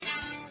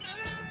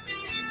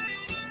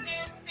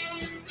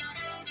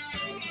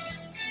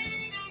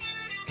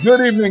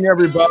Good evening,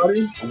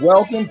 everybody.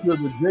 Welcome to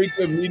the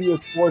Jacob Media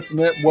Sports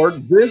Network.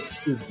 This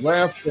is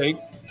Draft Take.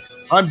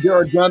 I'm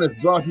Derek Gunn.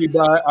 It's brought to you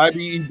by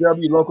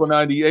IBEW Local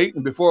 98.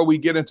 And before we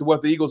get into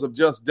what the Eagles have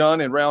just done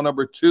in round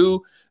number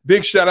 2,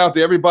 big shout out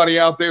to everybody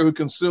out there who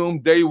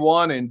consumed day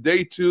 1 and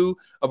day 2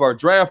 of our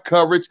draft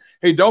coverage.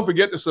 Hey, don't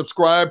forget to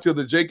subscribe to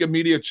the Jacob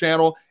Media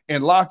channel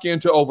and lock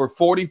into over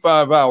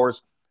 45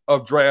 hours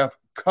of draft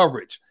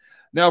coverage.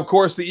 Now, of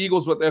course, the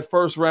Eagles with that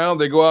first round,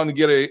 they go out and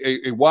get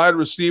a wide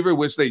receiver,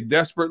 which they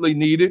desperately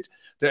needed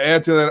to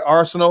add to that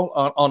arsenal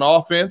on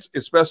offense,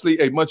 especially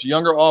a much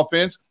younger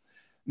offense.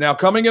 Now,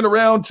 coming in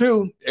round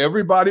 2,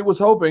 everybody was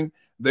hoping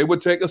they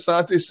would take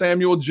Asante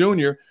Samuel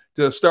Jr.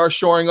 to start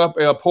shoring up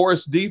a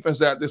porous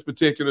defense at this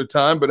particular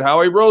time. But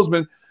Howie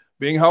Roseman,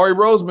 being Howie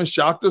Roseman,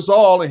 shocked us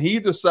all, and he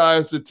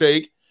decides to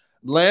take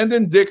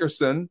Landon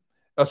Dickerson,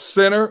 a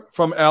center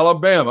from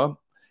Alabama.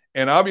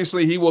 And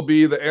obviously, he will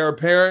be the heir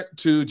apparent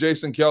to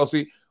Jason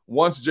Kelce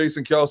once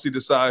Jason Kelce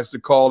decides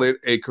to call it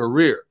a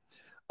career.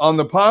 On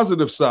the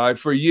positive side,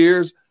 for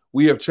years,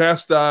 we have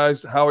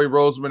chastised Howie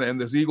Roseman and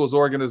this Eagles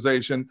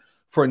organization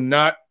for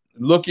not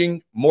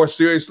looking more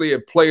seriously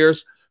at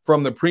players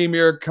from the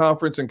premier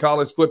conference in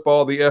college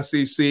football, the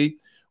SEC.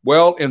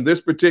 Well, in this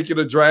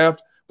particular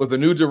draft, with a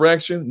new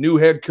direction, new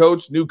head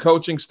coach, new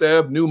coaching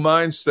staff, new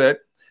mindset,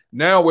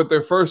 now with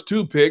their first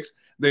 2 picks,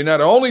 they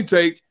not only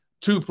take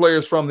 2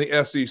 players from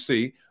the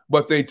SEC,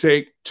 but they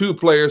take 2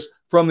 players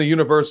from the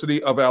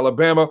University of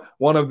Alabama,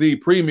 one of the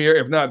premier,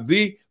 if not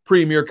the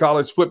premier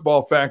college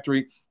football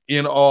factory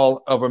in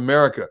all of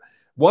America.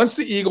 Once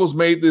the Eagles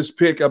made this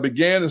pick, I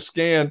began to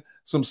scan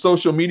some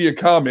social media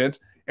comments,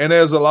 and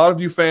as a lot of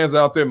you fans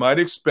out there might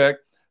expect,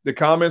 the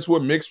comments were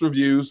mixed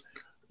reviews.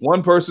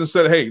 One person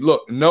said, hey,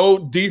 look, no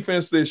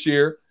defense this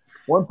year.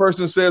 One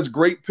person says,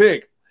 great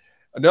pick.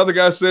 Another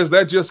guy says,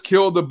 that just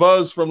killed the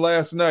buzz from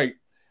last night.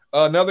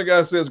 Another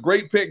guy says,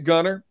 great pick,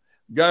 Gunner.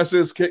 Guy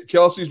says,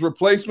 Kelce's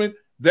replacement,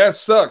 that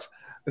sucks.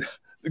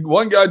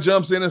 One guy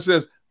jumps in and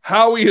says,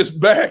 Howie is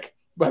back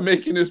by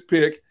making this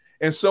pick,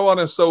 and so on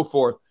and so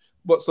forth.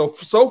 But so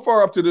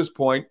far up to this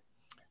point,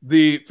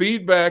 the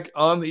feedback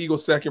on the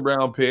Eagles'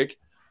 second-round pick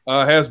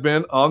has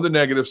been on the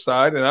negative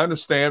side, and I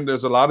understand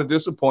there's a lot of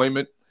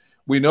disappointment.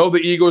 We know the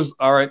Eagles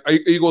are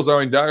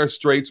in dire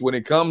straits when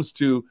it comes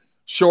to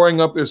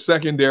shoring up their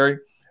secondary,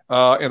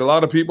 and a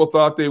lot of people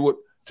thought they would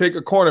take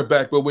a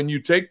cornerback. But when you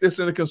take this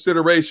into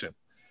consideration,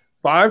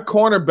 5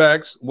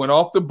 cornerbacks went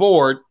off the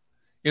board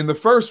in the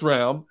first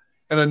round,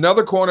 and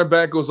another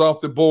cornerback goes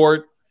off the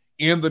board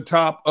in the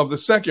top of the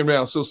second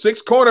round. So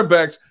 6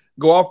 cornerbacks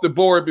go off the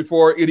board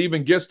before it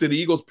even gets to the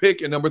Eagles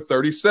pick at number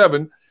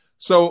 37.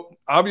 So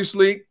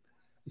obviously,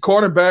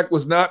 cornerback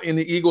was not in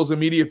the Eagles'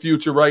 immediate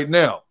future right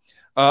now.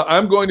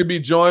 I'm going to be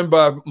joined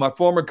by my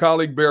former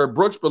colleague, Barrett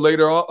Brooks, but a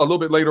little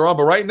bit later on.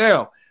 But right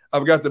now,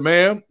 I've got the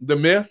man, the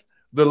myth,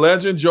 the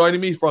legend joining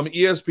me from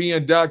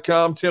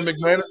ESPN.com, Tim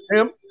McManus.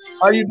 Tim,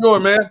 how you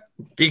doing, man?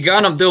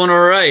 D-Gun, I'm doing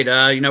all right.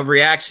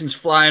 Reactions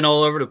flying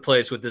all over the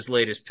place with this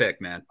latest pick,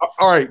 man.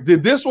 All right.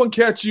 Did this one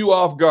catch you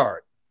off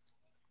guard?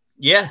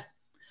 Yeah,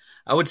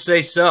 I would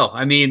say so.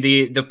 I mean,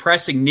 the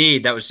pressing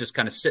need that was just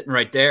kind of sitting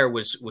right there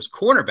was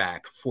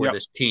cornerback for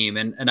this team.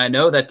 And I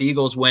know that the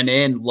Eagles went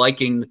in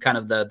liking kind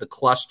of the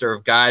cluster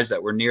of guys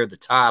that were near the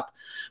top.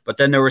 But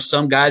then there were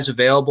some guys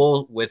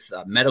available with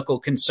medical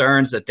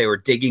concerns that they were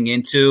digging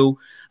into,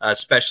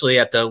 especially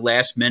at the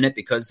last minute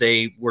because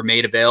they were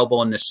made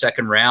available in the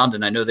second round.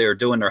 And I know they were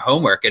doing their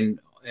homework.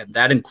 And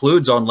that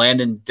includes on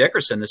Landon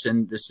Dickerson,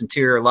 this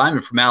interior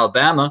lineman from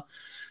Alabama,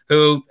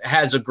 who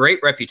has a great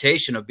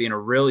reputation of being a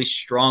really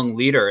strong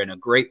leader and a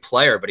great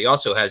player, but he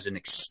also has an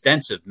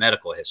extensive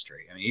medical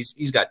history. I mean,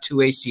 he's got 2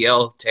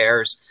 ACL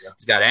tears. Yeah.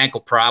 He's got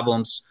ankle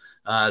problems.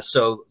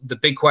 So the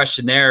big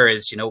question there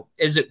is,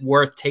 is it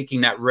worth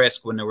taking that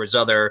risk when there was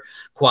other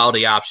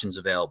quality options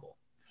available?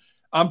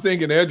 I'm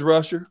thinking edge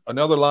rusher,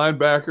 another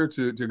linebacker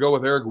to go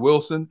with Eric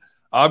Wilson.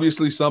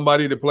 Obviously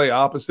somebody to play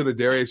opposite of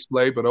Darius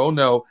Slay, but oh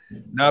no,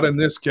 not in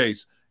this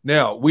case.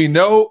 Now, we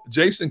know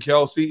Jason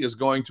Kelce is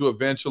going to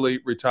eventually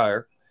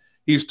retire.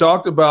 He's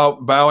talked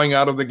about bowing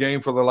out of the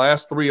game for the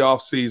last 3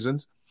 off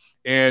seasons,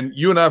 and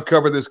you and I have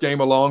covered this game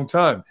a long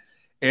time.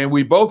 And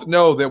we both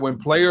know that when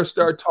players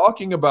start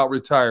talking about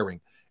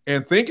retiring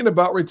and thinking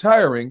about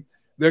retiring,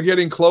 they're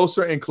getting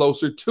closer and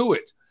closer to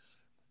it.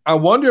 I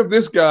wonder if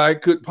this guy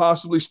could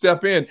possibly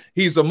step in.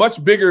 He's a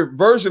much bigger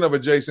version of a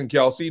Jason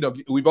Kelce.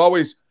 We've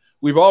always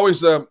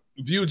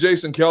viewed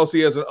Jason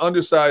Kelce as an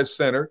undersized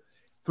center.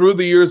 Through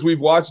the years, we've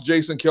watched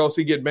Jason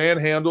Kelce get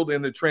manhandled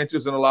in the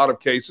trenches in a lot of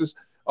cases,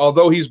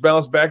 although he's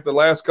bounced back the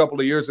last couple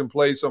of years and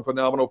played some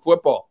phenomenal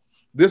football.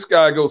 This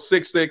guy goes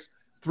 6'6",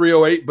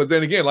 308, but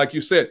then again, like you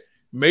said,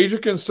 major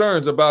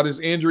concerns about his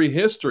injury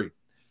history.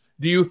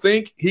 Do you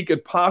think he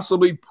could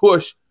possibly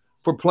push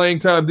for playing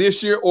time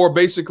this year, or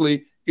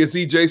basically is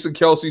he Jason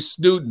Kelce's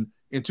student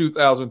in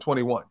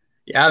 2021?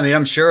 Yeah, I mean,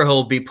 I'm sure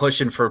he'll be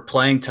pushing for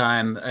playing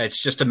time.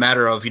 It's just a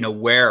matter of,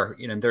 where.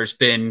 There's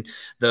been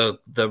the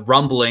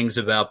rumblings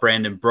about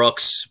Brandon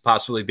Brooks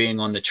possibly being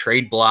on the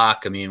trade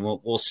block. I mean,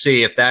 we'll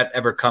see if that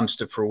ever comes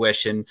to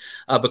fruition.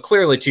 But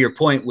clearly, to your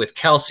point with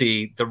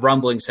Kelce, the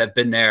rumblings have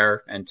been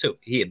there, and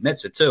he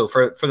admits it too,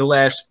 for the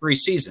last 3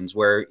 seasons,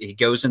 where he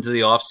goes into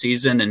the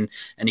offseason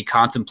and he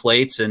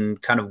contemplates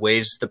and kind of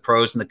weighs the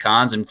pros and the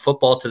cons. And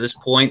football to this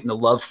point and the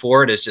love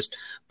for it has just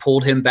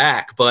pulled him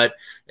back. But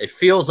it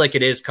feels like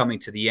it is coming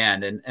to the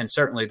end, and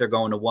certainly they're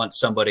going to want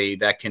somebody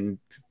that can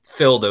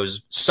fill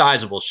those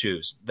sizable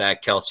shoes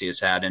that Kelce has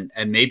had,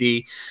 and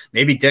maybe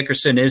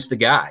Dickerson is the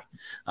guy.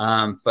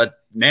 But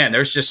man,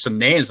 there's just some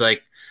names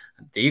like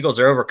the Eagles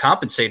are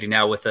overcompensating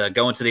now with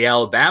going to the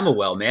Alabama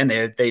well. Man,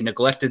 they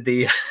neglected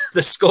the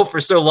school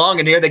for so long,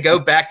 and here they go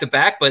back to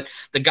back. But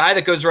the guy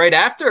that goes right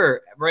after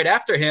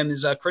him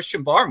is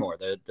Christian Barmore,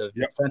 the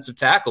defensive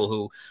tackle,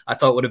 who I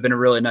thought would have been a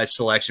really nice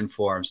selection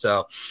for him.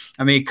 So,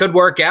 I mean, it could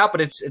work out, but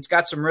it's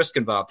got some risk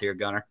involved here,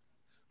 Gunnar.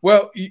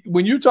 Well,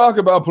 when you talk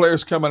about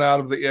players coming out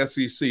of the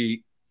SEC,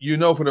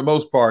 for the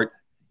most part,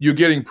 you're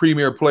getting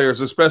premier players,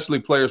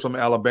 especially players from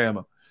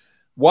Alabama.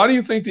 Why do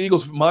you think the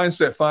Eagles'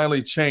 mindset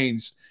finally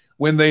changed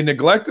when they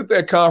neglected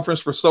that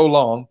conference for so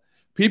long?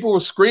 People were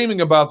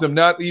screaming about them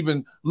not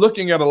even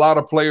looking at a lot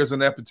of players in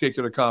that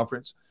particular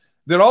conference.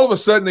 Then all of a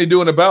sudden they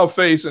do an about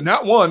face, and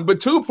not one,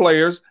 but 2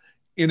 players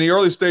in the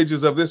early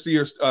stages of this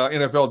year's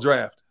NFL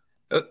draft.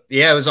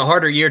 Yeah, it was a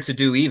harder year to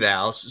do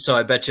evals, so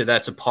I bet you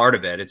that's a part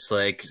of it. It's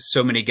like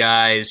so many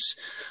guys,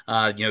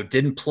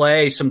 didn't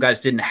play. Some guys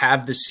didn't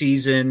have the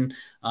season.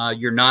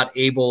 You're not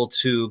able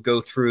to go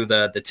through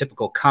the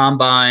typical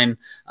combine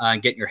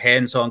and get your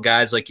hands on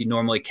guys like you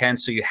normally can.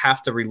 So you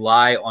have to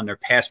rely on their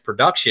past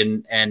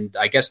production. And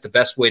I guess the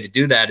best way to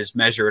do that is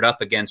measure it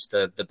up against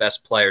the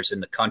best players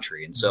in the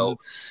country. And so,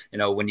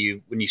 when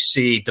you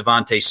see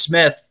Devontae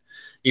Smith,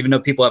 even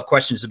though people have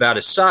questions about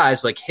his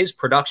size, like his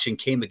production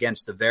came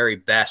against the very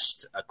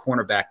best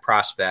cornerback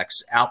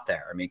prospects out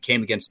there. I mean, it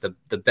came against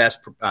the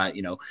best,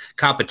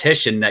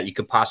 competition that you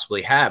could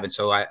possibly have. And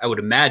so I would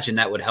imagine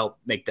that would help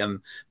make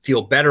them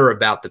feel better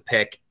about the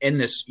pick in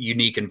this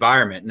unique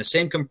environment. And the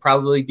same can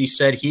probably be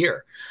said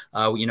here.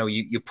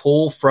 You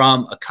pull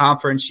from a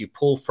conference, you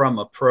pull from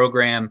a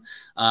program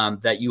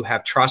that you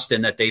have trust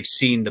in, that they've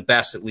seen the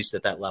best, at least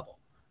at that level.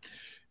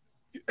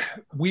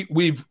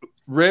 We've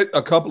read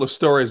a couple of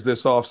stories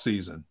this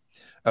offseason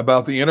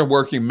about the inner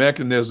working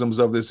mechanisms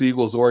of this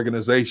Eagles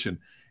organization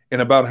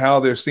and about how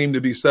there seemed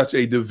to be such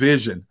a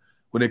division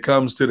when it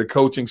comes to the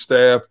coaching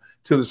staff,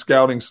 to the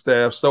scouting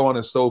staff, so on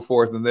and so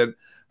forth, and that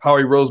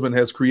Howie Roseman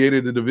has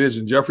created a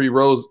division. Jeffrey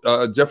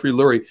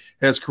Lurie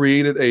has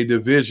created a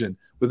division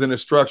within the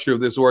structure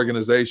of this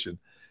organization.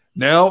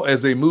 Now,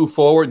 as they move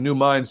forward, new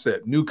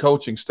mindset, new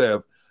coaching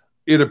staff,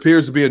 it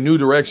appears to be a new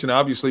direction,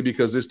 obviously,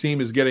 because this team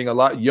is getting a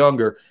lot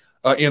younger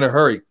in a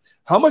hurry.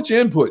 How much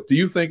input do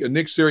you think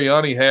Nick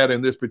Sirianni had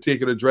in this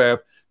particular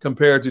draft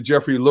compared to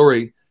Jeffrey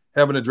Lurie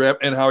having a draft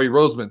and Howie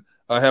Roseman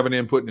having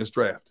input in this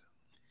draft?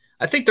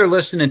 I think they're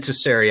listening to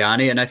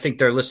Sirianni, and I think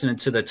they're listening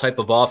to the type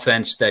of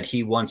offense that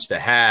he wants to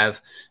have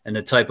and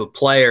the type of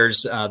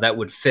players that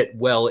would fit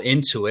well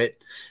into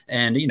it.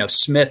 And,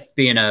 Smith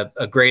being a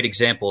great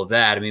example of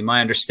that. I mean,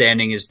 my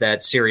understanding is that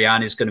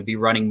Sirianni is going to be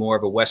running more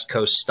of a West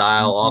Coast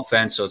style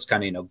offense. So it's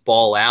kind of,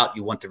 ball out.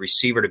 You want the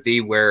receiver to be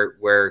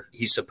where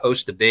he's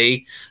supposed to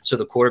be so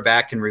the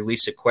quarterback can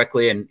release it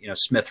quickly. And,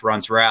 Smith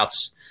runs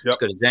routes as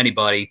good as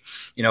anybody,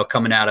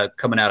 coming out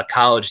of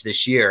college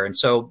this year. And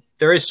so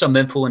there is some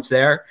influence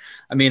there.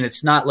 I mean,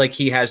 it's not like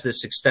he has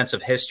this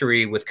extensive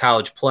history with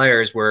college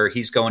players where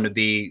he's going to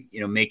be,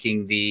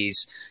 making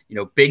these,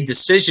 big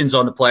decisions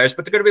on the players,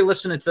 but they're going to be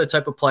listening to the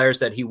type of players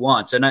that he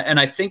wants. And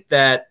I think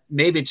that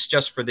maybe it's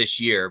just for this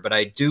year, but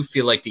I do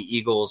feel like the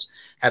Eagles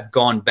have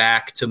gone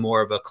back to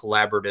more of a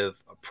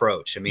collaborative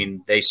approach. I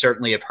mean, they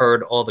certainly have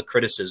heard all the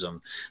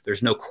criticism.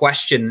 There's no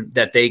question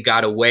that they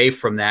got away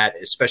from that,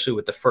 especially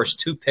with the first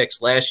 2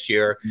 picks last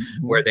year,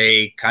 where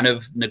they kind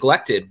of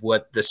neglected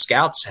what the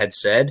scouts had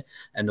said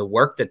and the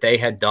work that they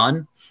had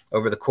done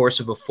over the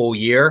course of a full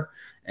year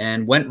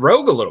and went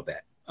rogue a little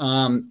bit.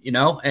 And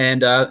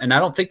I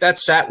don't think that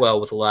sat well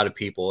with a lot of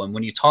people. And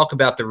when you talk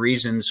about the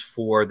reasons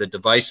for the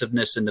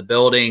divisiveness in the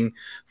building,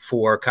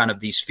 for kind of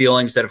these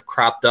feelings that have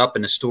cropped up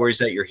and the stories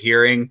that you're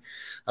hearing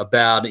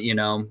about,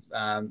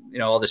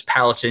 all this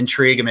palace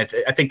intrigue, I mean,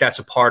 I think that's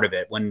a part of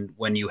it.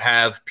 When you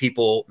have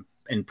people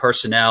in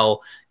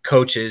personnel,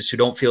 coaches who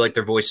don't feel like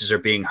their voices are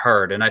being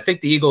heard. And I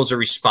think the Eagles are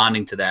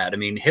responding to that. I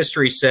mean,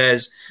 history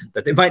says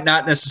that that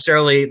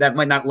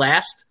might not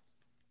last.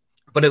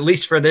 But at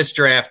least for this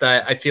draft,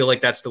 I feel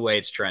like that's the way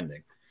it's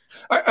trending.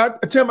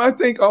 Tim, I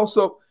think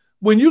also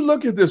when you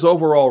look at this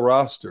overall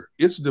roster,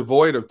 it's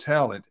devoid of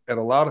talent at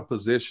a lot of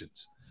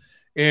positions.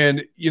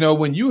 And,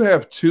 when you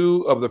have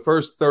 2 of the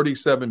first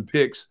 37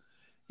 picks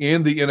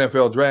in the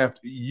NFL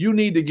draft, you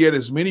need to get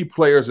as many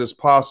players as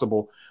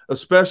possible,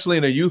 especially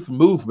in a youth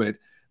movement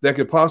that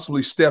could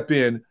possibly step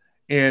in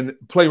and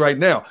play right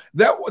now.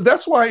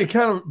 That's why it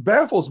kind of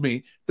baffles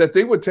me that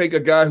they would take a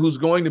guy who's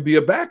going to be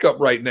a backup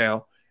right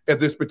now at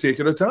this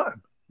particular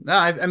time. No,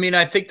 I mean,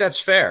 I think that's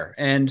fair.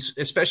 And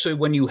especially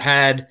when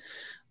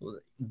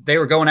they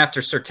were going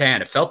after Surtain.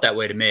 It felt that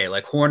way to me.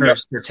 Like Horner and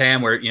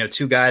Surtain were,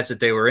 two guys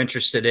that they were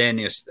interested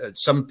in.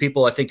 Some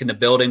people I think in the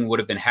building would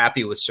have been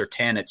happy with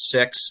Surtain at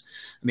 6.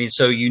 I mean,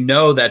 so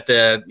that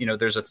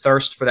there's a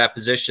thirst for that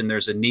position.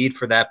 There's a need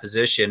for that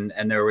position.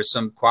 And there were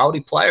some quality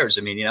players.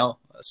 I mean,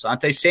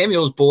 Asante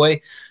Samuel's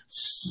boy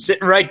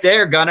sitting right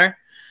there, Gunner.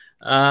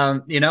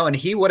 And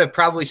he would have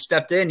probably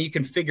stepped in. You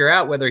can figure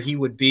out whether he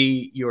would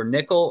be your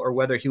nickel or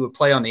whether he would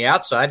play on the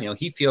outside.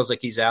 He feels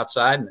like he's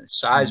outside, and his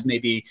size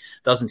maybe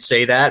doesn't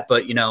say that,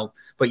 but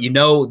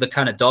the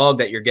kind of dog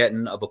that you're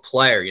getting of a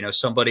player,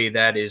 somebody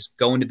that is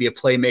going to be a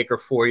playmaker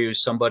for you,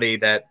 somebody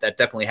that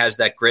definitely has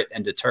that grit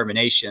and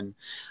determination,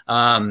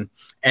 and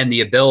the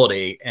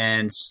ability.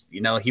 And,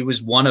 he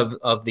was one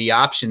of the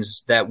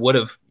options that would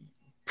have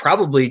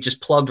probably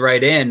just plugged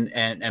right in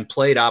and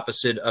played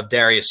opposite of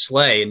Darius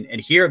Slay. And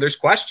here there's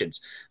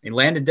questions. I mean,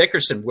 Landon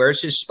Dickerson,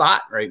 where's his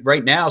spot?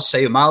 Right now,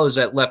 Seumalo's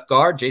at left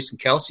guard. Jason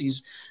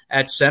Kelsey's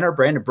at center.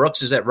 Brandon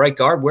Brooks is at right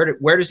guard.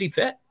 Where does he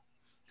fit?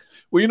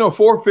 Well,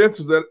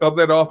 4/5 of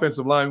that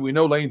offensive line, we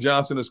know Lane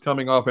Johnson is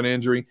coming off an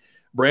injury.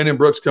 Brandon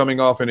Brooks coming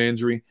off an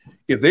injury.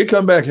 If they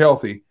come back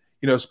healthy,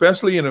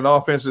 especially in an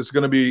offense that's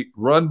going to be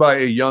run by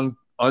a young,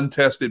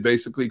 untested,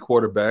 basically,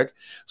 quarterback,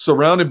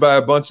 surrounded by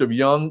a bunch of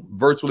young,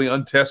 virtually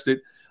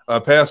untested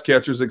pass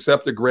catchers,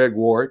 except the Greg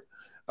Ward,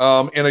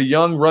 and a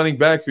young running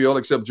backfield,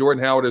 except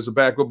Jordan Howard is a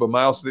backup, but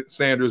Miles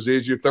Sanders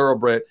is your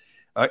thoroughbred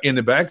in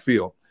the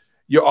backfield.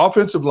 Your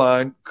offensive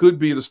line could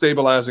be the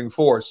stabilizing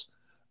force.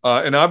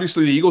 And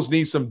obviously, the Eagles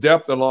need some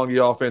depth along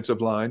the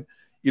offensive line.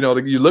 You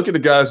look at the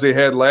guys they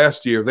had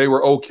last year, they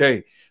were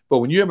okay. But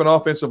when you have an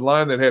offensive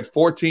line that had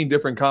 14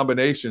 different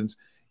combinations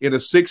in a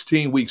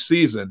 16-week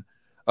season,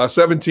 a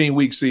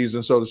 17-week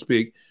season, so to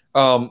speak,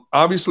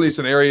 obviously it's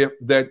an area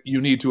that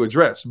you need to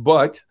address.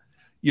 But,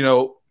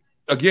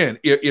 again,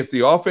 if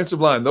the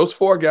offensive line, those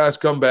 4 guys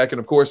come back, and,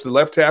 of course, the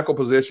left tackle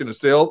position is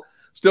still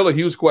a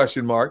huge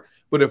question mark.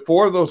 But if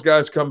 4 of those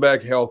guys come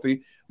back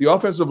healthy, the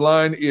offensive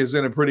line is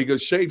in a pretty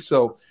good shape.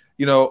 So,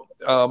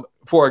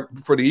 for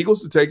the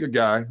Eagles to take a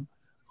guy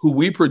who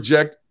we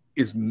project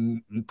is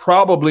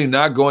probably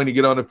not going to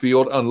get on the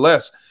field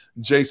unless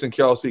Jason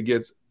Kelsey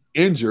gets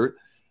injured,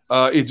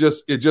 it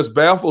just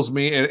baffles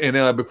me.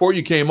 And before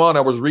you came on,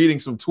 I was reading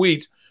some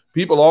tweets,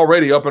 people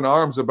already up in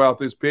arms about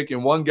this pick.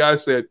 And one guy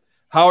said,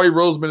 Howie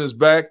Roseman is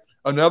back.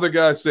 Another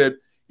guy said,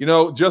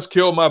 just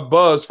killed my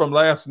buzz from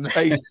last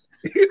night.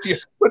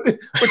 but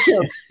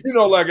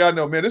like I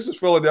know, man, this is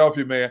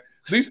Philadelphia, man.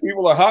 These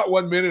people are hot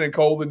one minute and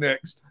cold the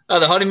next. Oh,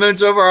 the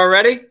honeymoon's over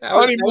already? I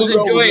was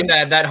enjoying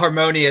that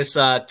harmonious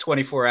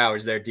 24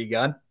 hours there,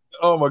 D-Gun.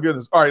 Oh, my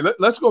goodness. All right,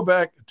 let's go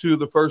back to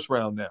the first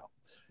round now.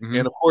 Mm-hmm.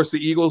 And, of course, the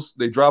Eagles,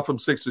 they drop from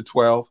 6 to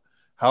 12.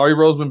 Howie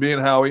Roseman, being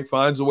Howie,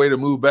 finds a way to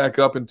move back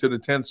up into the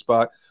 10th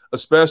spot,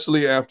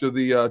 especially after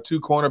the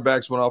 2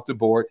 cornerbacks went off the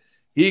board.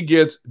 He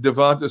gets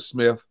Devonta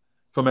Smith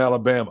from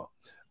Alabama.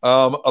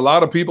 A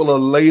lot of people are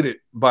elated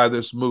by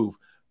this move.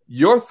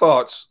 Your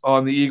thoughts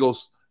on the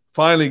Eagles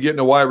finally getting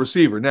a wide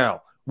receiver?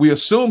 Now, we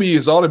assume he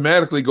is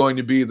automatically going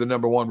to be the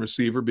number 1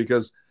 receiver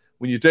because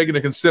when you take into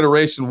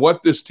consideration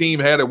what this team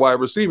had at wide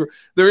receiver,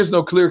 there is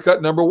no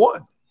clear-cut number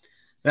 1.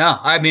 No,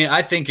 I mean,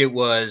 I think it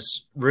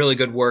was really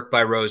good work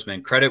by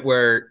Roseman. Credit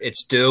where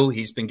it's due.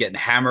 He's been getting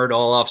hammered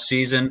all off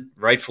season,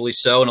 rightfully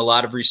so in a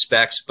lot of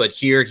respects. But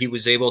here he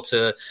was able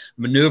to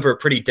maneuver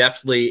pretty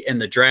deftly in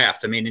the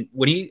draft. I mean,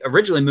 when he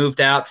originally moved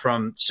out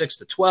from 6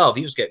 to 12,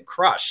 he was getting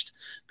crushed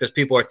because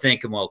people are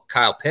thinking, well,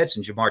 Kyle Pitts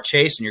and Jamar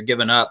Chase, and you're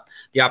giving up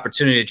the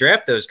opportunity to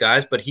draft those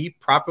guys. But he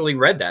properly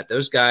read that.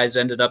 Those guys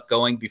ended up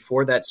going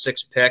before that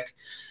 6th pick.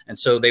 And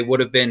so they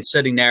would have been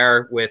sitting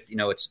there with,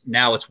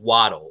 it's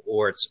Waddle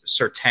or it's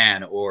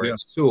Surtain or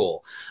it's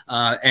Sewell.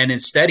 And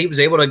instead he was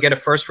able to get a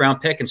 1st-round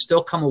pick and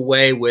still come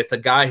away with a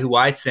guy who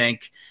I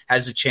think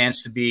has a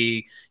chance to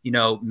be,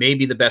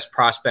 maybe the best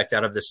prospect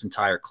out of this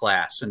entire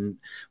class. And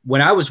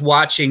when I was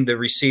watching the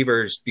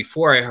receivers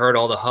before I heard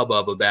all the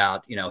hubbub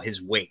about,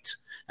 his weight,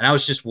 and I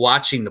was just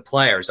watching the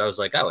players, I was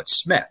like, oh, it's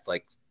Smith.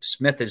 Like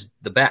Smith is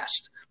the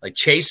best. Like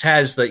Chase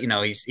has the,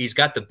 he's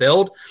got the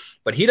build,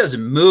 but he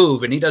doesn't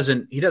move and he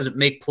doesn't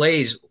make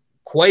plays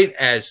quite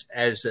as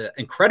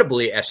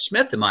incredibly as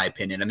Smith, in my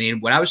opinion. I mean,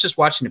 when I was just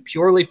watching it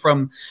purely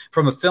from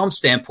a film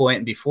standpoint,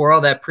 and before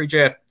all that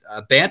pre-draft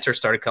banter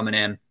started coming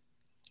in,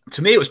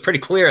 to me it was pretty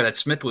clear that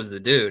Smith was the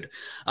dude.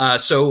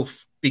 So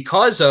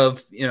because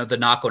of the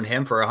knock on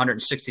him for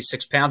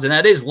 166 pounds, and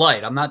that is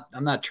light. I'm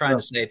not trying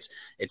to say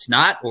it's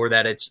not, or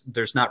that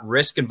there's not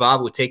risk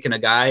involved with taking a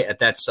guy at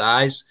that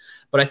size.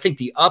 But I think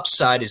the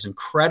upside is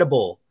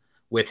incredible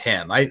with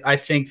him. I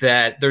think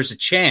that there's a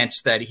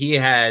chance that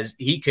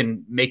he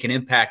can make an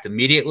impact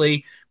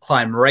immediately,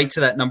 climb right to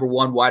that number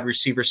 1 wide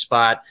receiver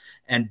spot,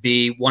 and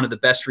be one of the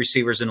best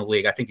receivers in the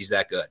league. I think he's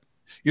that good.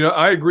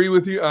 I agree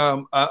with you.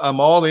 I'm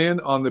all in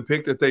on the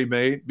pick that they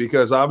made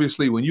because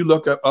obviously when you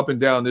look up and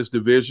down this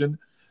division,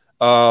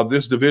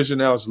 This division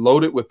now is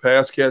loaded with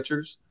pass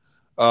catchers.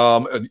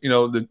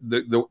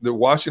 The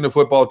Washington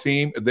football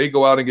team, they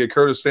go out and get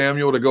Curtis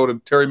Samuel to go to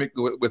Terry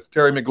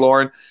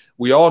McLaurin.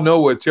 We all know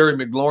what Terry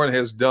McLaurin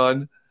has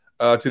done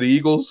to the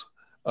Eagles.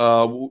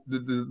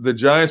 The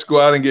Giants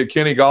go out and get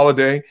Kenny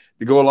Golladay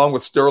to go along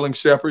with Sterling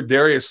Shepard,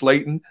 Darius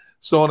Slayton,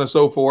 so on and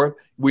so forth.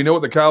 We know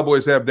what the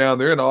Cowboys have down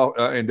there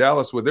in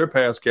Dallas with their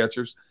pass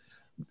catchers.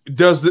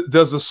 Does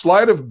the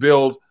sleight of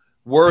build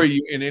worry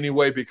you in any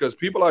way? Because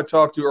people I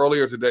talked to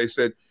earlier today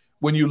said,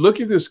 when you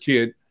look at this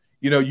kid,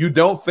 you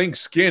don't think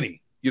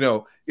skinny.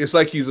 It's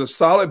like he's a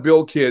solid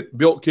built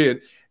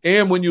kid.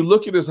 And when you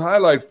look at his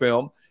highlight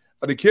film,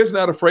 the kid's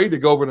not afraid to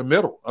go over the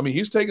middle. I mean,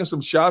 he's taking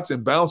some shots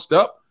and bounced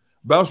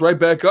right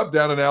back up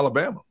down in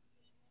Alabama.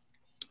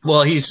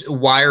 Well, he's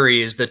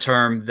wiry is the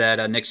term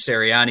that Nick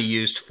Sirianni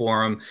used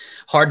for him.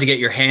 Hard to get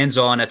your hands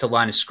on at the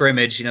line of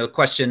scrimmage. The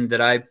question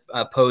that I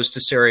posed to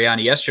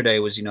Sirianni yesterday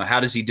was, how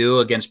does he do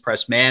against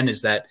press man?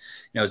 Is that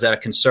a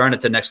concern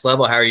at the next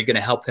level? How are you going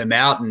to help him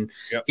out? And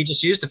He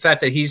just used the fact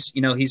that he's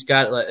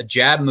got a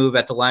jab move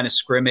at the line of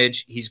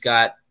scrimmage. He's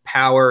got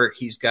power.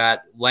 He's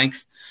got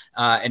length,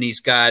 and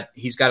he's got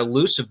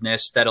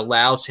elusiveness that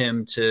allows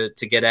him to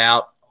get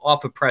out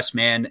off a press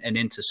man and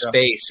into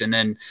space. And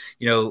then,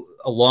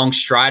 a long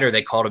strider,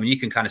 they called him. And you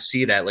can kind of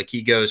see that, like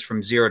he goes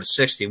from 0 to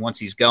 60. And once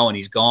he's going,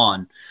 he's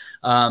gone.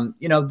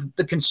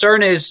 The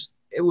concern is,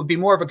 it would be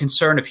more of a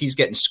concern if he's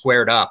getting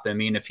squared up. I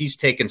mean, if he's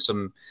taking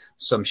some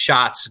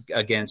shots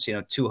against,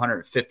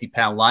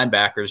 250-pound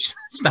linebackers,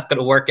 it's not going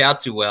to work out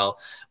too well.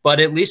 But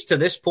at least to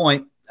this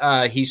point,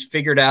 he's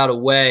figured out a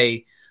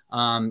way,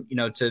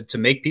 to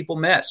make people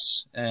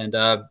miss. And,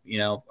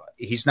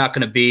 he's not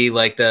going to be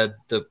like the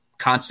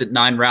constant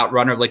 9-route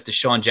runner like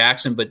Deshaun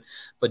Jackson,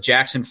 but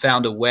Jackson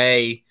found a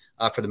way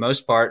for the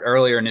most part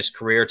earlier in his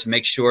career to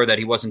make sure that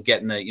he wasn't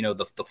getting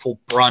the full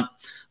brunt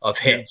of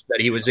hits,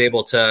 that he was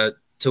able to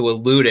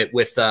elude it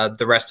with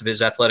the rest of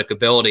his athletic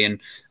ability.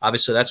 And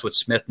obviously that's what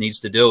Smith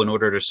needs to do in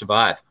order to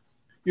survive.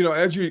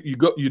 As you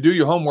do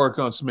your homework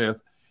on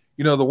Smith,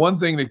 the one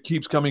thing that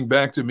keeps coming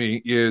back to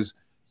me is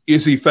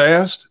he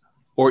fast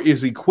or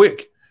is he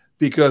quick?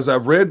 Because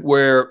I've read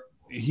where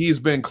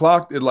he's been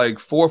clocked at like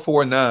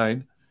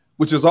 4.49,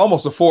 which is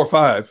almost a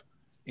 4.5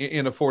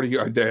 in a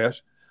 40-yard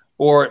dash.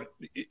 Or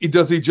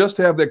does he just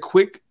have that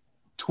quick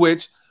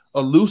twitch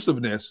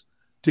elusiveness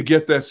to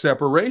get that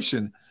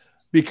separation?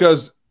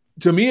 Because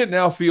to me, it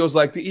now feels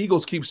like the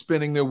Eagles keep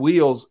spinning their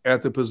wheels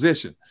at the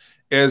position.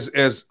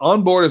 As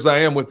on board as I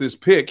am with this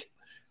pick,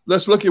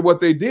 let's look at what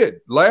they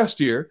did.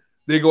 Last year,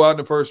 they go out in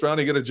the first round,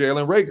 they get a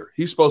Jalen Reagor.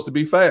 He's supposed to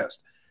be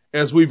fast.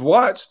 As we've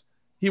watched,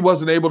 he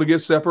wasn't able to get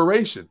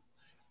separation.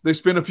 They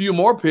spent a few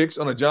more picks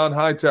on a John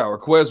Hightower,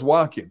 Quez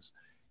Watkins,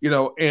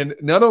 and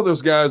none of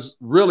those guys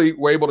really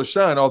were able to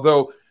shine,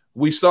 although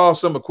we saw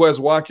some of Quez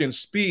Watkins'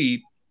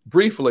 speed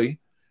briefly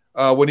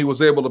when he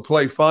was able to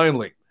play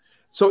finally.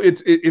 So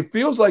it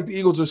feels like the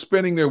Eagles are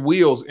spinning their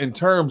wheels in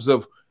terms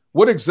of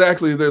what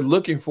exactly they're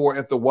looking for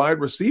at the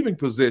wide receiving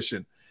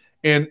position.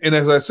 And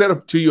as I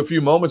said to you a few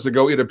moments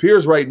ago, it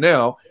appears right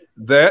now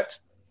that,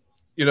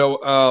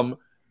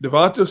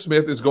 Devonta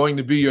Smith is going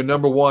to be your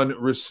number one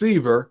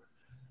receiver.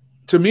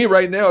 To me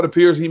right now, it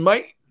appears he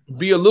might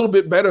be a little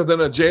bit better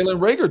than a Jalen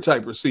Reagor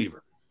type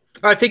receiver.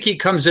 I think he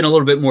comes in a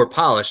little bit more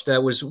polished.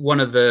 That was one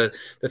of the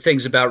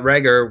things about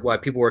Reagor, why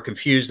people were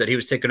confused that he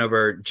was taking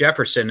over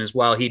Jefferson, is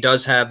while he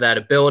does have that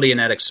ability and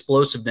that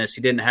explosiveness,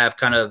 he didn't have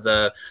kind of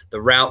the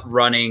route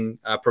running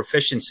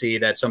proficiency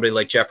that somebody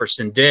like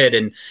Jefferson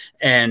did.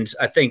 And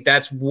I think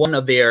that's one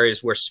of the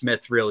areas where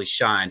Smith really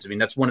shines. I mean,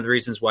 that's one of the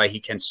reasons why he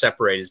can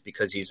separate, is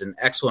because he's an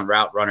excellent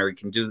route runner.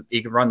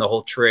 He can run the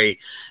whole tree.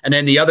 And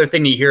then the other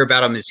thing you hear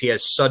about him is he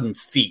has sudden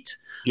feet.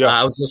 Yeah.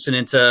 I was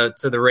listening to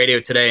the radio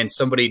today, and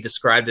somebody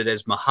described it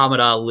as Muhammad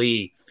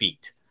Ali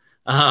feet.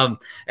 And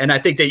I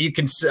think that you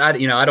can, I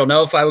don't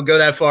know if I would go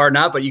that far or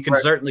not, but you can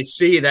certainly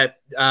see that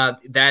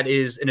that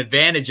is an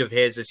advantage of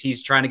his as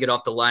he's trying to get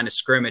off the line of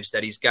scrimmage,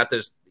 that he's got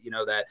those,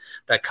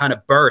 that kind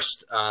of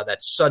burst,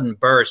 that sudden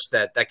burst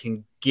that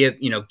can give,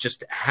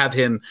 just have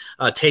him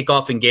take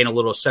off and gain a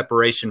little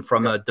separation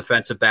from a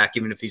defensive back,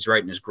 even if he's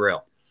right in his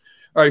grill.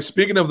 All right.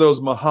 Speaking of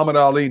those Muhammad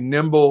Ali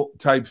nimble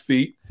type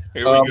feet,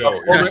 here we go.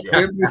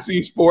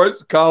 NBC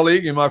Sports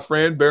colleague and my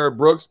friend Barrett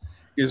Brooks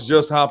is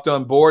just hopped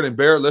on board. And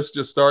Barrett, let's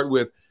just start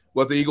with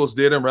what the Eagles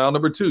did in round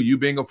number 2. You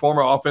being a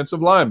former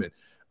offensive lineman,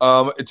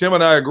 Tim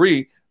and I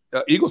agree.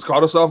 Eagles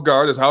caught us off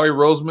guard, as Howie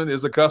Roseman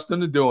is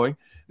accustomed to doing.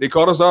 They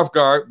caught us off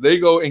guard. They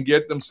go and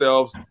get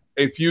themselves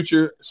a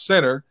future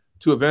center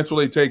to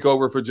eventually take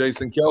over for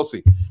Jason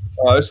Kelce.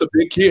 It's a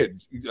big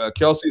kid.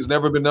 Kelce has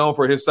never been known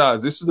for his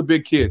size. This is a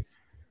big kid.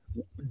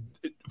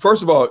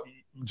 First of all,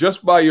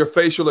 just by your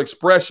facial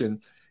expression,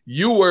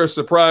 you were as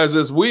surprised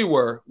as we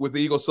were with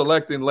the Eagles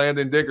selecting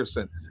Landon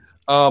Dickerson.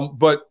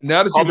 But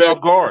now that you've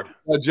off guard,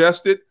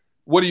 adjusted,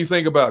 what do you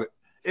think about it?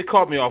 It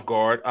caught me off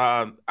guard.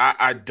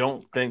 I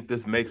don't think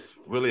this makes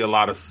really a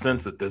lot of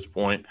sense at this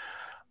point.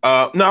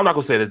 No, I'm not going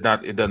to say it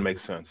doesn't make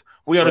sense.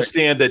 We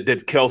understand that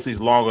Kelce's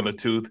long on the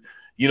tooth.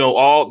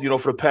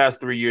 For the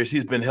past 3 years,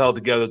 he's been held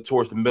together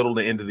towards the middle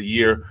to end of the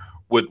year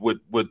with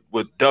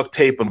duct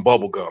tape and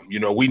bubble gum.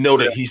 We know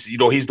that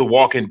he's the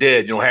walking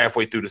dead,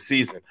 halfway through the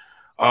season.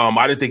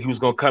 I didn't think he was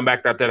going to come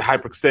back out that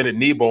hyperextended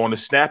knee bone on the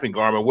snapping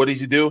garment. What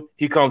does he do?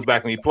 He comes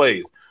back and he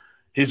plays.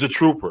 He's a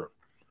trooper.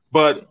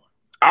 But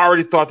I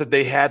already thought that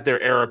they had their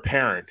heir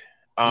apparent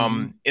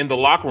in the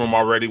locker room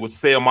already, with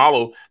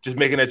Seumalo just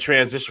making that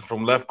transition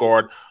from left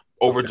guard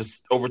over to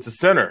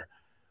center.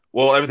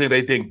 Well, everything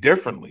they think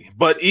differently.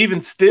 But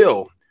even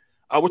still,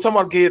 we're talking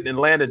about getting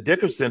Landon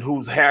Dickerson,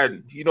 who's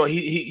had,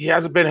 he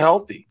hasn't been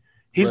healthy.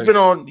 He's been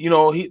on,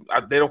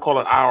 they don't call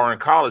it IR in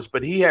college,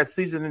 but he has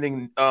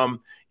season-ending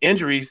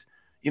injuries,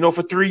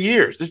 for 3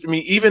 years.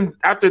 Even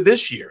after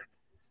this year,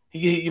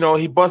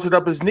 he busted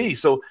up his knee.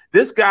 So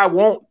this guy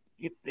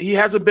he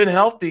hasn't been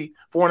healthy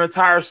for an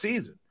entire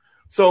season.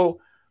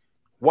 So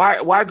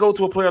why go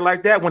to a player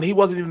like that when he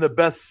wasn't even the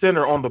best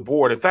center on the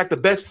board? In fact, the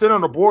best center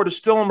on the board is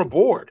still on the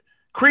board.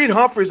 Creed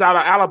Humphreys out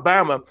of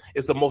Alabama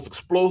is the most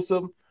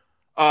explosive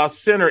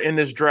center in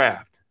this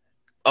draft,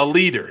 a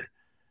leader.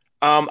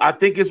 I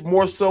think it's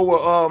more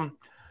so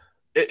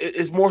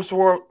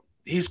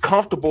he's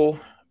comfortable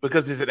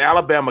because he's an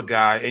Alabama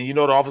guy, and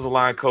the offensive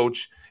line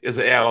coach is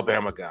an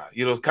Alabama guy.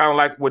 It's kind of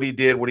like what he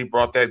did when he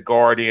brought that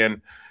guard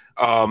in,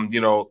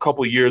 a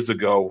couple of years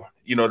ago,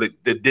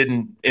 that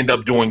didn't end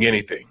up doing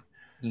anything.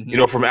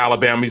 From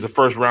Alabama. He's a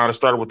first round. It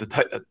started with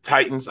the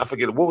Titans. I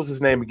forget, what was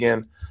his name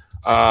again?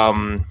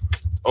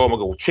 Oh my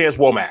God, Chance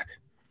Womack.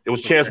 It was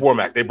Chance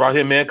Womack. They brought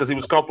him in because he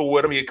was comfortable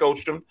with him. He had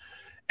coached him,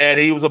 and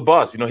he was a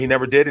bust. He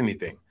never did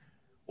anything.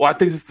 Well, I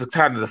think it's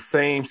kind of the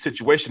same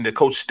situation that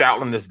Coach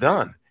Stoutland has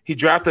done. He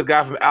drafted a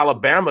guy from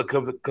Alabama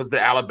because the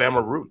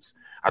Alabama roots.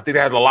 I think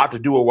that had a lot to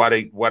do with why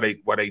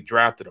they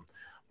drafted him.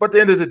 But at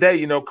the end of the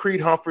day,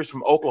 Creed Humphreys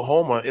from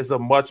Oklahoma is a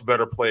much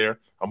better player,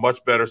 a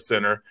much better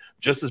center,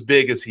 just as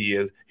big as he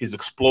is. He's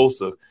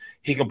explosive.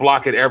 He can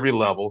block at every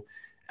level.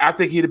 I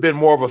think he'd have been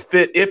more of a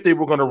fit if they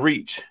were going to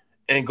reach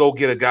and go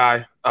get a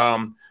guy,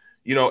 in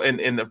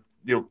the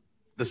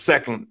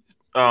second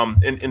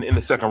in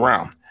the second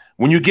round.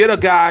 When you get a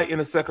guy in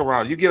the second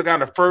round, you get a guy in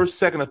the first,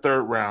 second, or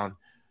third round.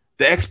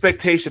 The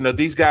expectation of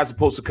these guys are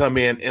supposed to come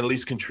in and at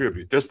least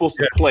contribute. They're supposed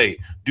to play,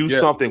 do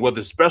something, whether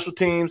it's special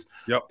teams,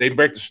 they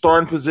break the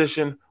starting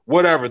position,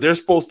 whatever. They're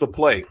supposed to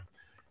play.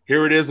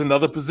 Here it is,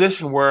 another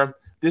position where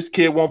this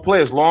kid won't play.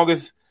 As long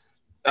as,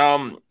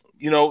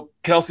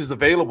 Kelsey's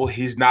available,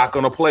 he's not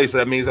going to play. So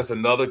that means that's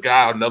another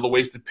guy, another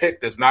wasted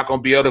pick that's not going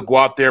to be able to go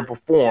out there and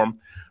perform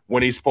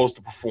when he's supposed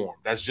to perform.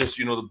 That's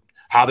just,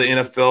 how the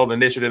NFL, the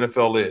nature of the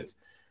NFL is.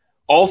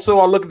 Also,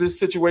 I look at this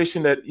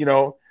situation that,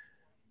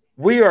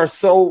 we are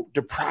so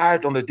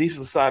deprived on the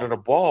defensive side of the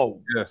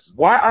ball. Yes.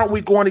 Why aren't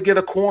we going to get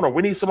a corner?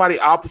 We need somebody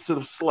opposite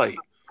of Slay.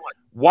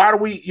 Why do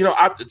we,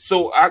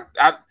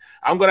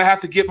 I'm going to have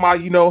to get my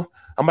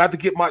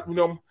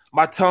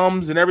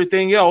Tums and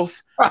everything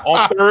else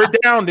on third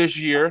down this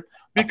year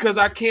because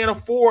I can't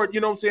afford,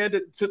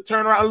 to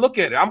turn around and look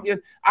at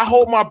it. I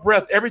hold my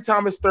breath every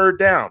time it's third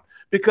down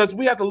because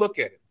we have to look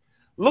at it.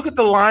 Look at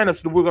the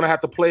lineups that we're going to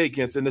have to play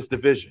against in this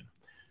division.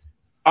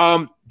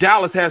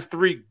 Dallas has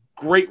 3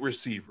 great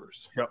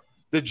receivers. Yep.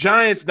 The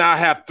Giants now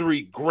have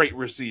 3 great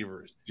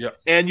receivers. Yep.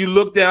 And you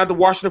look down at the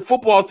Washington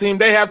football team,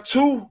 they have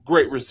 2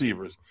 great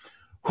receivers.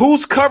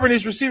 Who's covering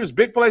these receivers?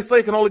 Big Play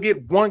Slay can only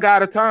get one guy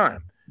at a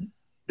time.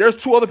 There's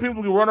 2 other people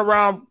who can run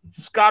around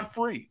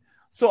scot-free.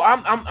 So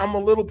I'm a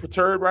little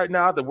perturbed right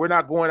now that we're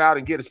not going out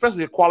and getting,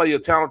 especially the quality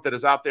of talent that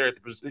is out there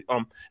at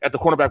the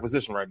cornerback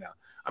position right now.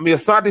 I mean,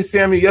 Asante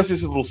Samuel, yes,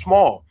 he's a little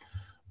small,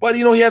 but,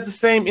 he has the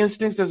same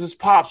instincts as his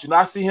pops.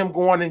 I see him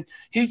going, and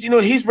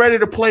he's ready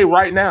to play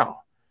right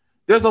now.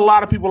 There's a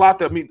lot of people out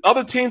there. I mean,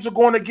 other teams are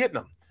going to get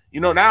them.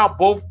 Now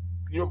both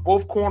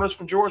corners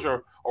from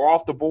Georgia are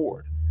off the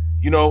board.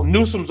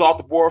 Newsom's off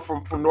the board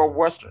from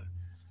Northwestern.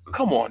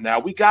 Come on now.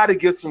 We got to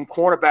get some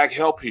cornerback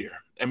help here.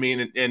 I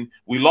mean, and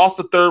we lost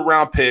the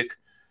 3rd-round pick.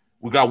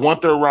 We got 1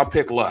 3rd-round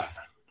pick left.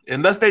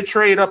 Unless they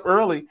trade up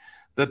early,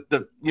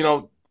 the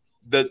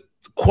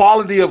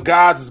quality of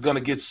guys is going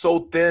to get so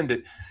thin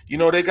that,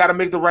 they got to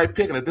make the right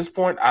pick. And at this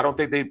point, I don't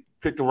think they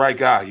picked the right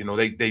guy.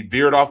 They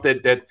veered off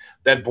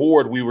that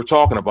board we were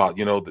talking about,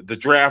 the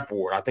draft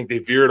board. I think they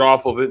veered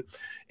off of it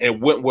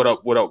and went with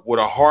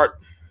a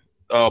heart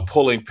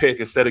pulling pick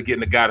instead of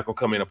getting a guy that can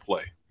come in and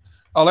play.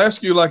 I'll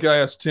ask you like I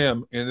asked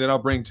Tim, and then I'll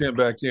bring Tim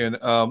back in.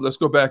 Let's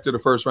go back to the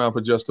first round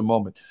for just a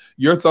moment.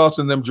 Your thoughts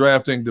on them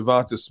drafting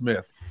Devonta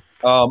Smith.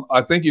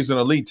 I think he's an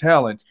elite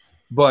talent,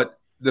 but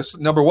this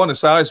number one, the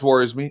size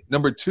worries me.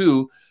 Number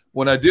 2,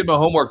 when I did my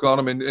homework on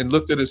him and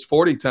looked at his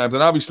 40 times,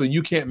 and obviously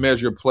you can't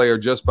measure a player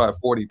just by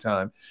 40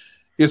 time.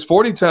 His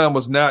 40 time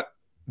was not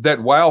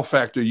that wow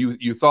factor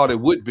you thought it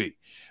would be.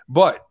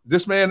 But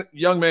this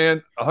young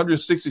man,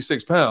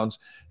 166 pounds,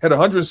 had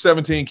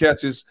 117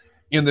 catches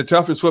in the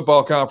toughest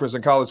football conference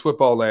in college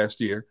football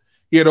last year.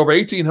 He had over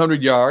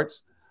 1,800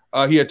 yards.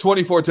 He had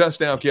 24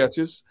 touchdown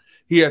catches.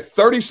 He had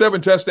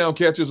 37 touchdown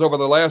catches over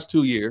the last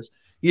 2 years.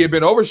 He had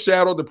been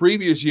overshadowed the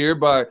previous year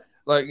by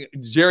like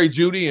Jerry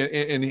Jeudy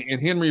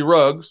and Henry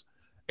Ruggs.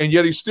 and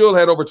yet he still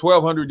had over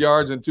 1,200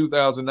 yards in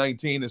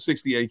 2019 and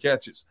 68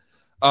 catches.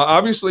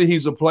 Obviously,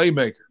 he's a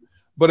playmaker.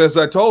 But as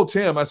I told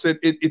Tim, I said,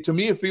 to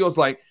me, it feels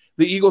like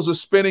the Eagles are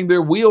spinning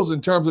their wheels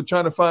in terms of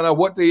trying to find out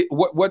what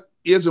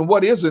is and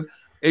what isn't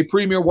a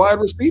premier wide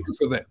receiver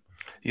for them.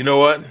 You know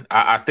what?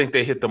 I think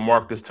they hit the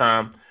mark this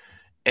time.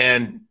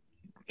 And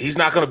he's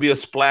not going to be a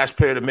splash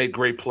player to make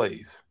great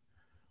plays.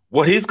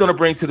 What he's going to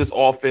bring to this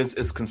offense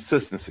is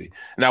consistency.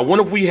 Now, when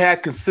have we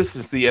had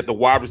consistency at the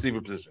wide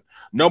receiver position?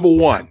 Number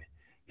one,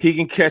 he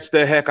can catch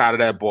the heck out of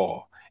that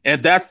ball.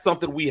 And that's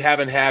something we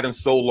haven't had in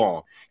so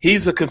long.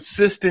 He's a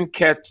consistent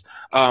catch,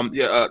 guy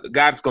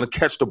that's going to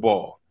catch the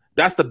ball.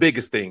 That's the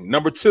biggest thing.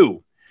 Number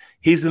two,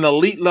 he's an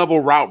elite level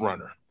route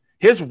runner.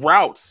 His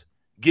routes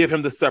give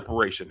him the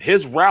separation.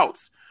 His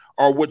routes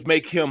are what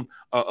make him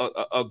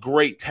a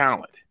great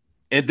talent.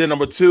 And then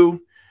number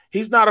two,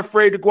 he's not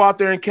afraid to go out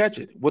there and catch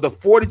it with a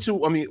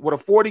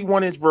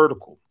 41-inch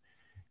vertical.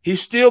 He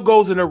still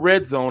goes in the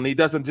red zone. He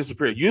doesn't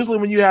disappear. Usually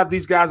when you have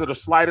these guys that are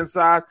slight in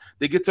size,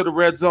 they get to the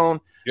red zone,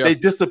 they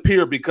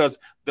disappear because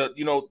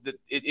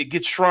it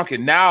gets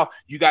shrunken. Now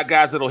you got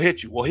guys that'll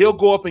hit you. Well, he'll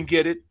go up and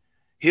get it.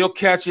 He'll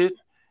catch it.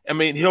 I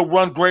mean, he'll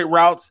run great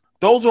routes.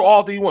 Those are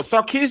all that you want.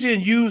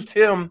 Sarkisian used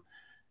him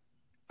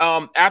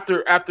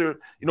after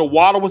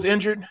Waddle was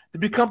injured to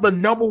become the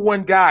number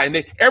one guy.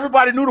 And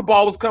everybody knew the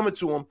ball was coming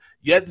to him,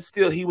 yet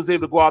still he was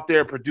able to go out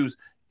there and produce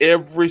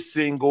every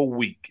single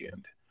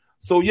weekend.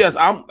 So, yes,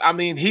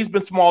 he's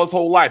been small his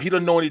whole life. He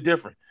doesn't know any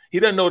different.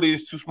 He doesn't know that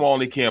he's too small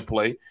and he can't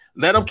play.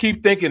 Let him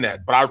keep thinking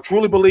that. But I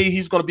truly believe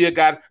he's going to be a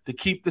guy to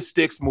keep the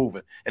sticks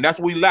moving. And that's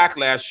what we lacked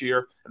last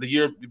year, the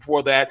year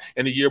before that,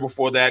 and the year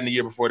before that, and the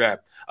year before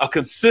that. A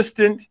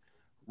consistent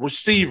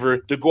receiver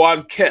to go out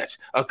and catch.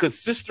 A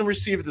consistent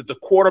receiver that the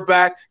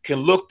quarterback can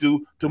look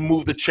to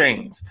move the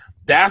chains.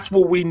 That's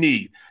what we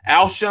need.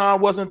 Alshon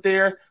wasn't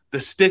there. The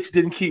sticks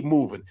didn't keep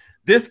moving.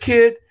 This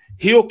kid,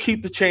 he'll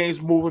keep the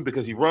chains moving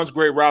because he runs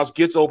great routes,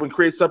 gets open,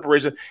 creates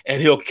separation,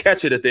 and he'll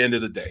catch it at the end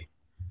of the day.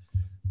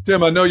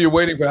 Tim, I know you're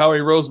waiting for Howie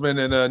Roseman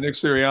and Nick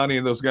Sirianni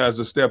and those guys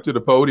to step to the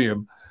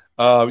podium.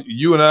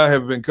 You and I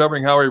have been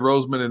covering Howie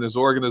Roseman and his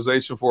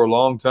organization for a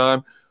long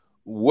time.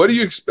 What do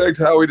you expect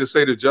Howie to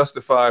say to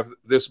justify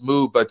this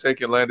move by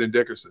taking Landon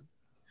Dickerson?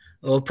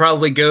 We'll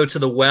probably go to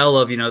the well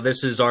of,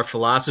 this is our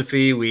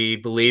philosophy. We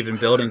believe in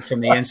building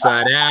from the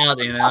inside out,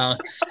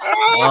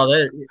 all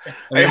that.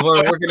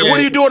 What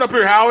are you doing up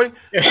here, Howie?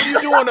 What are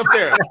you doing up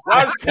there?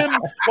 Why is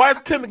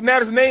Tim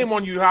McNatty's name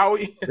on you,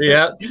 Howie?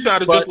 Yeah. You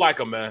sounded just like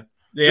him, man.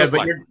 Yeah,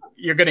 but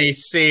you're going to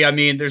see,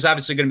 there's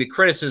obviously going to be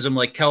criticism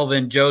like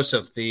Kelvin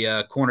Joseph, the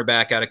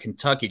cornerback out of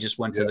Kentucky, just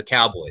went to the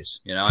Cowboys.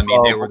 They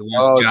were the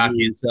ones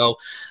jockeying. So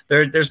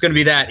there's going to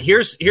be that.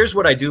 Here's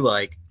what I do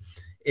like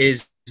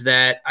is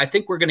that I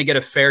think we're going to get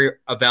a fair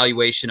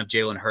evaluation of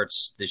Jalen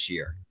Hurts this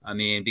year.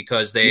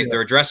 Because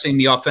they're addressing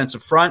the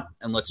offensive front,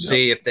 and let's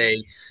see if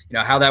they,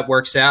 how that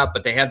works out.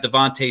 But they have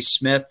Devontae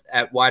Smith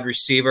at wide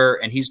receiver,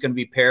 and he's going to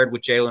be paired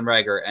with Jalen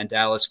Reagor and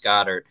Dallas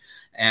Goedert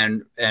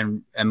and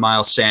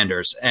Miles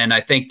Sanders. And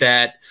I think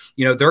that,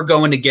 they're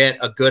going to get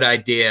a good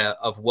idea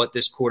of what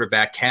this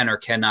quarterback can or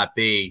cannot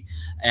be.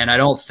 And I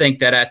don't think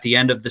that at the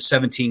end of the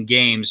 17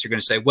 games, you're going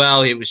to say,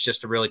 well, it was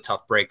just a really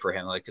tough break for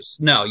him.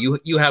 No,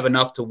 you have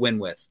enough to win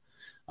with.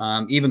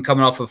 Even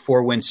coming off a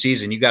 4-win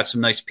season, you got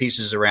some nice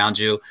pieces around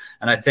you.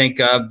 And I think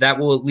that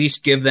will at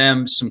least give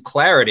them some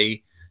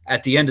clarity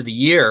at the end of the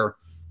year,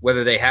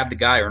 whether they have the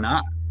guy or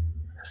not.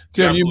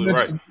 Tim,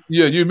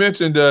 you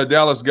mentioned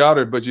Dallas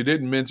Goedert, but you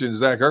didn't mention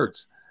Zach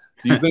Ertz.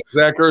 Do you think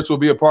Zach Ertz will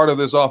be a part of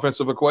this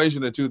offensive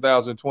equation in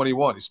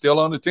 2021? He's still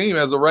on the team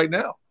as of right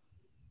now.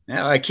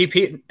 Yeah, I keep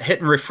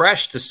hitting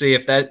refresh to see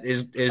if that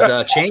is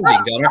changing,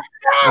 Gunner.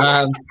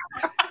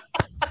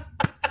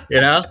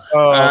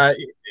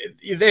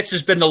 This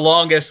has been the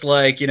longest,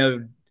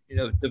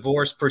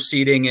 divorce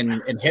proceeding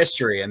in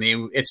history.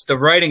 It's the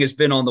writing has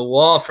been on the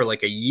wall for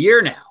like a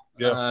year now.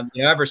 Yeah.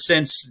 Ever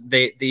since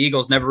the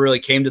Eagles never really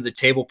came to the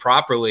table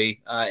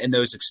properly in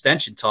those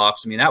extension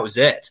talks. That was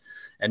it.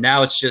 And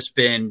now it's just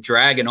been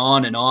dragging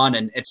on.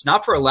 And it's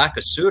not for a lack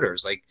of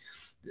suitors. Like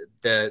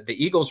the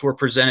Eagles were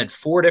presented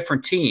 4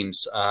 different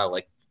teams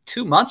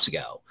 2 months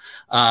ago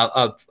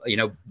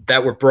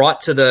that were brought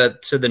to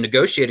the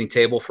negotiating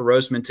table for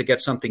Roseman to get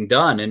something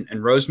done. And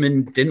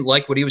Roseman didn't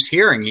like what he was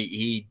hearing.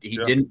 He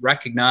didn't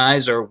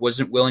recognize or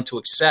wasn't willing to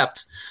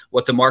accept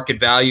what the market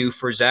value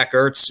for Zach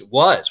Ertz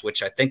was,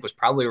 which I think was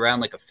probably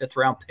around like a 5th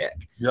round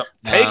pick. Yep.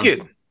 Take it.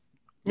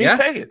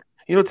 Take it.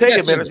 Take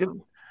it,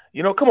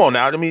 man. Come on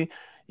now.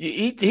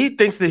 He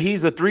thinks that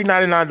he's a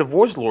 $399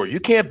 divorce lawyer.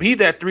 You can't be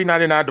that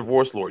 $399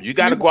 divorce lawyer. You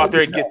got to go out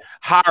there and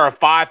hire a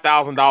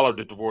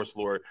 $5,000 divorce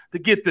lawyer to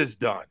get this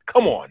done.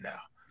 Come on now.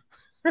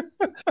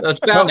 It's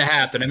bound to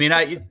happen.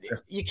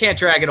 You can't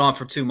drag it on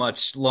for too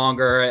much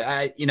longer.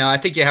 I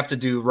think you have to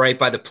do right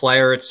by the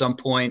player at some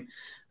point.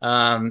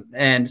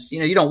 And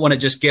you don't want to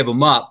just give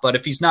him up. But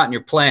if he's not in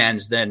your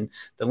plans, then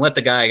let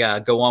the guy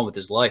go on with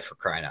his life, for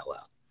crying out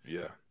loud.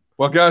 Yeah.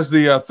 Well, guys,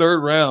 the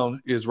 3rd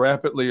round is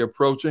rapidly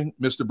approaching.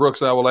 Mr.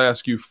 Brooks, I will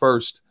ask you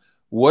first.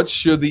 What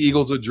should the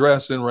Eagles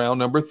address in round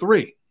number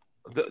 3?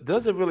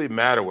 Does it really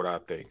matter what I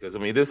think? Because, I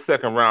mean, this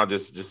second round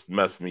just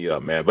messed me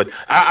up, man. But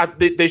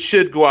they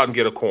should go out and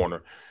get a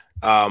corner.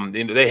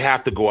 They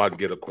have to go out and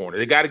get a corner.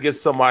 They got to get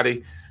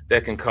somebody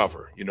that can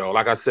cover.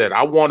 Like I said,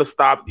 I want to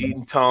stop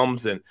eating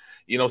Tums and,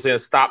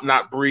 stop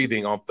not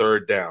breathing on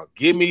third down.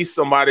 Give me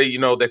somebody,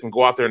 that can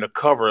go out there and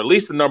cover, at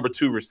least the number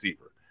 2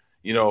 receiver.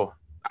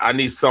 I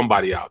need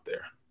somebody out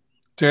there.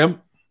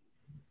 Tim?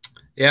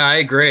 Yeah, I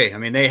agree. I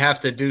mean, they have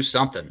to do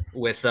something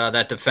with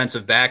that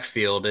defensive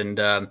backfield. And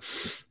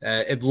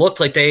it looked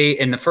like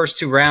in the first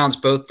 2 rounds,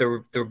 both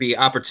there would be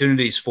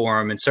opportunities for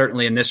them. And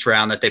certainly in this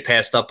round that they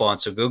passed up on.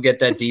 So go get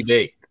that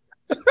DB.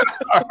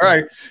 All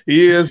right.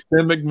 He is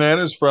Tim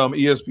McManus from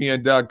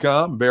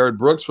ESPN.com, Barrett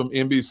Brooks from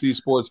NBC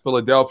Sports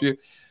Philadelphia.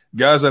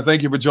 Guys, I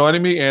thank you for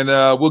joining me. And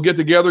we'll get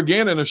together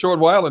again in a short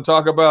while and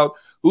talk about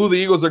who the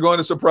Eagles are going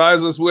to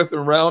surprise us with in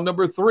round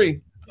number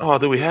 3. Oh,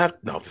 do we have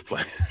 – no, I'm just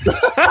playing.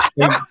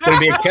 It's going to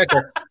be a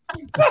kicker.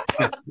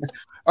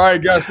 All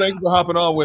right, guys, thank you for hopping on with